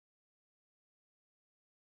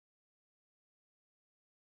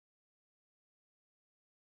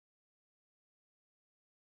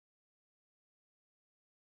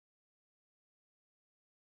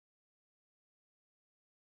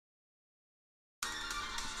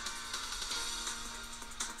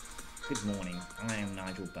Good morning, I am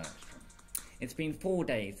Nigel Bergstrom. It's been 4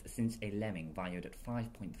 days since a Lemming valued at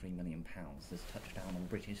 £5.3 million has touched down on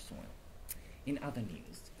British soil. In other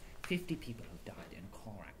news, 50 people have died in a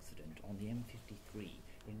car accident on the M53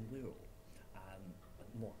 in Wirral.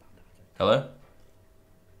 More about that. Hello?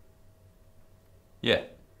 Yeah.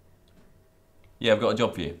 Yeah, I've got a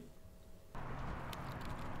job for you.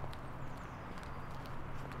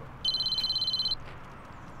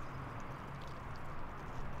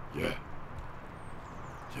 Yeah.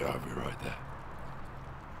 Yeah, I'll be right there.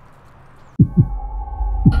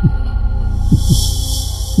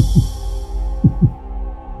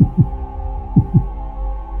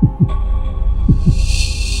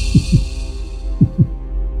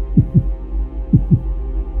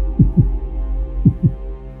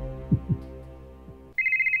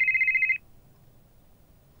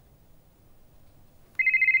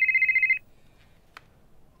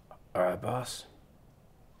 All right, boss.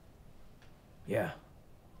 Yeah.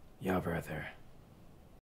 Yeah, I'll be right there.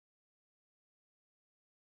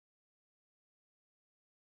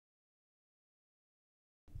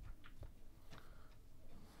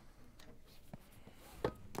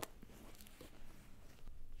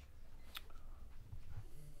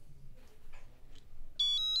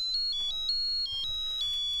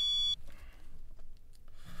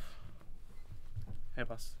 Hey,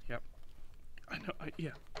 boss. Yep. I know.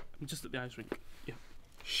 Yeah. I'm just at the ice rink. Yeah.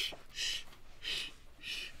 Shh. Shh. Shh.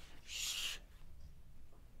 Shh. Shh.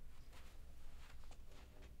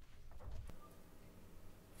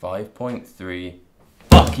 5.3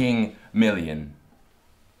 fucking million.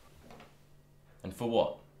 And for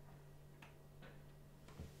what?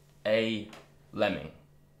 A Lemming.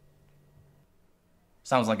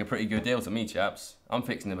 Sounds like a pretty good deal to me, chaps. I'm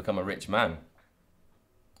fixing to become a rich man.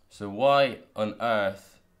 So why on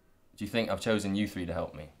earth do you think I've chosen you three to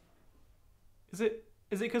help me? Is it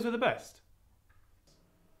because we're the best?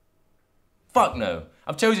 Fuck no.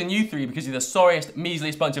 I've chosen you three because you're the sorriest,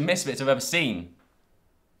 measliest bunch of misfits I've ever seen.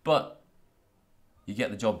 But you get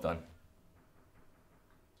the job done.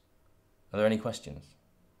 Are there any questions?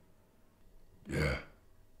 Yeah.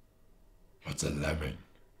 What's a lemming?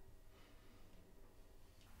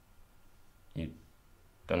 You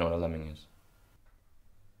don't know what a lemming is?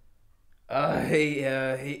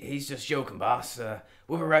 He's just joking, boss.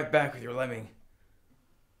 We'll be right back with your lemming.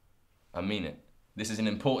 I mean it. This is an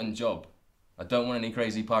important job. I don't want any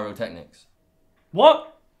crazy pyrotechnics.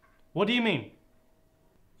 What? What do you mean?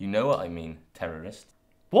 You know what I mean, terrorist.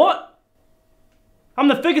 What? I'm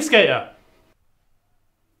the figure skater.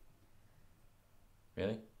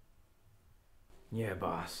 Really? Yeah,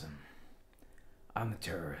 boss. I'm a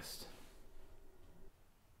terrorist.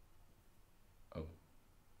 Oh.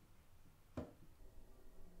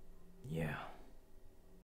 Yeah.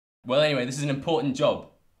 Well, anyway, this is an important job.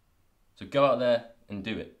 So go out there and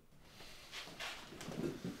do it.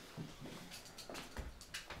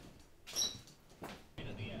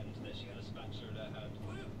 At the end, that she had a spatula in her hand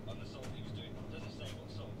on the song he was doing. Doesn't say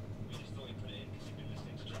what song. We just thought he'd put it in because he'd been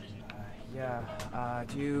listening to Johnny. Yeah.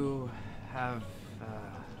 Do you have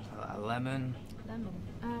a lemon? Lemon.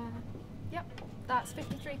 Yep. That's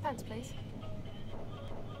 53 pence, please.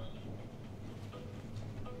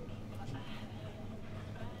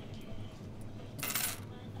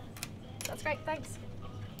 That's great, thanks.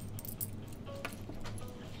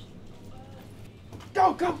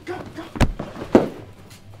 Go, go, go, go!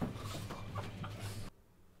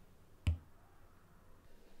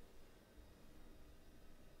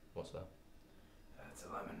 What's that? That's a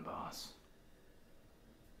lemon, boss.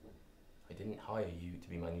 I didn't hire you to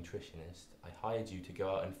be my nutritionist. I hired you to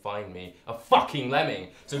go out and find me a fucking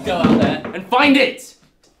lemming. So go out there and find it!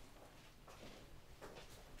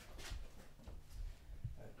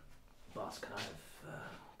 Boss, can I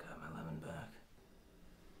have my lemon back?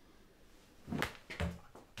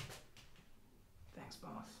 Thanks,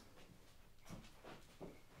 boss.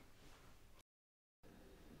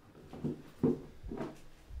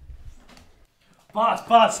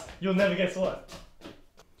 Boss, you'll never guess what.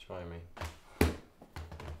 Try me.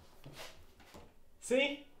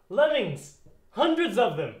 See? Lemmings. Hundreds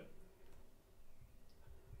of them.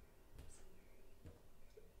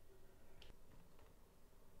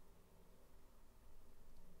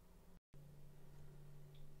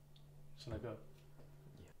 Shall I go?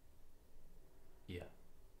 Yeah.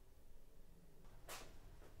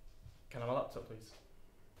 Can I have my laptop, please?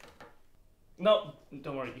 No,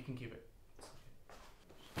 don't worry, you can keep it.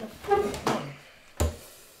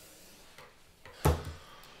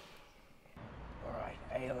 Alright,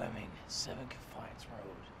 A Lemming, 7 Confiance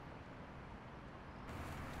Road.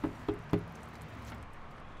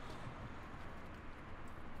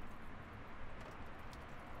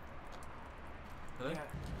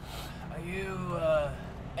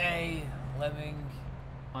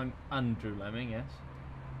 Andrew Lemming, yes.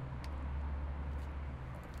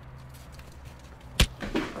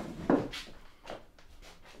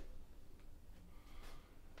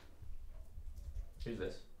 Who's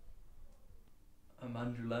this? I'm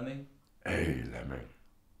Andrew Lemming. Hey, Lemming.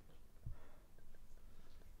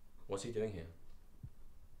 What's he doing here?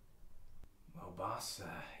 Well, boss,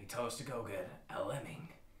 he told us to go get a lemming.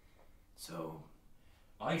 So,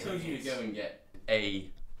 I here told he you to is. go and get a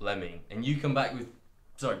lemming, and you come back with...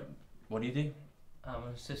 Sorry, what do you do? I'm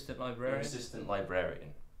an assistant You're an librarian. assistant librarian.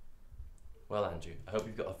 Well, Andrew, I hope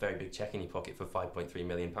you've got a very big cheque in your pocket for £5.3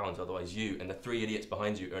 million, otherwise you and the 3 idiots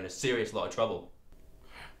behind you are in a serious lot of trouble.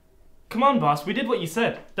 Come on, boss, we did what you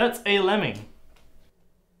said. That's a lemming.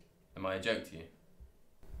 Am I a joke to you?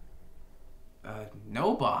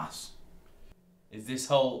 No, boss. Is this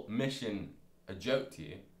whole mission a joke to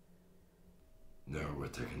you? No, we're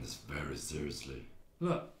taking this very seriously.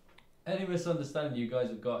 Look, any misunderstanding you guys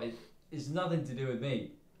have got is nothing to do with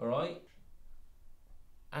me, alright?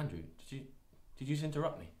 Andrew, did you just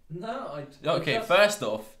interrupt me? No, I Okay, just- first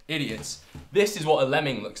off, idiots, this is what a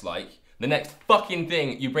lemming looks like. The next fucking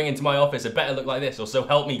thing you bring into my office had better look like this, or so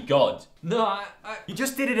help me God. No, I... You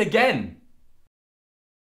just did it again.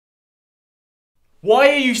 Why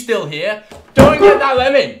are you still here? Go and get that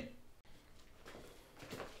lemming!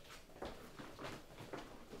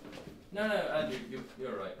 No, Andrew,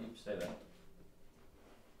 you're right. You stay there.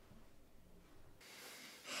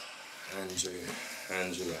 Andrew.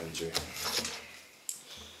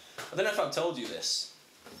 I don't know if I've told you this,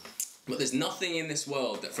 but there's nothing in this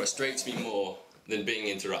world that frustrates me more than being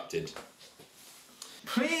interrupted.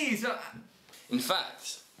 Please! In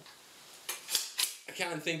fact, I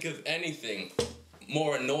can't think of anything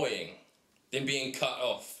more annoying than being cut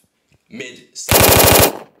off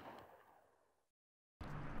mid-sentence.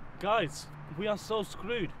 Guys, we are so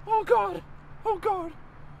screwed. Oh God! Oh God!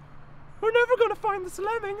 We're never gonna find this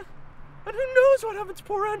lemming! And who knows what happened to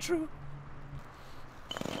poor Andrew?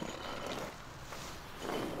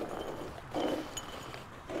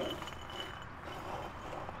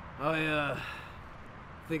 I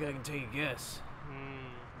think I can take a guess.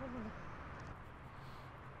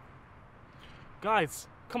 Guys,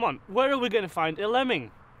 come on, where are we going to find a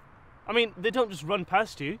lemming? I mean, they don't just run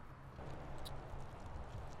past you.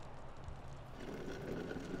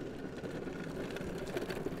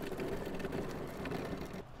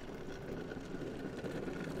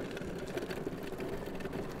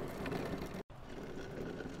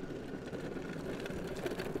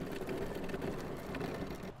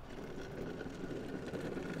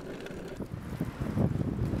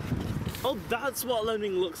 Oh, that's what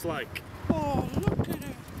lemming looks like. Oh, look at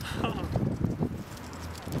it!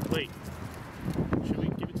 Wait, should we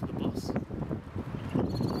give it to the boss?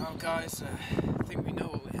 Well, guys, I think we know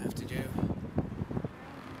what we have to do.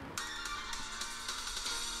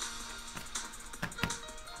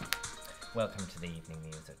 Welcome to the Evening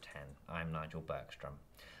News at 10. I'm Nigel Bergstrom.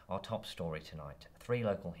 Our top story tonight. 3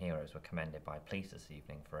 local heroes were commended by police this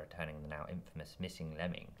evening for returning the now infamous missing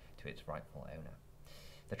lemming to its rightful owner.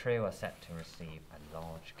 The trio are set to receive a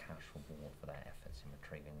large cash reward for their efforts in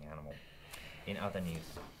retrieving the animal. In other news,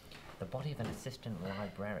 the body of an assistant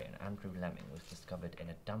librarian, Andrew Lemming, was discovered in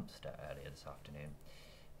a dumpster earlier this afternoon.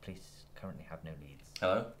 Police currently have no leads.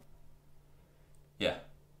 Hello? Yeah,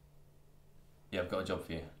 I've got a job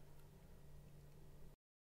for you.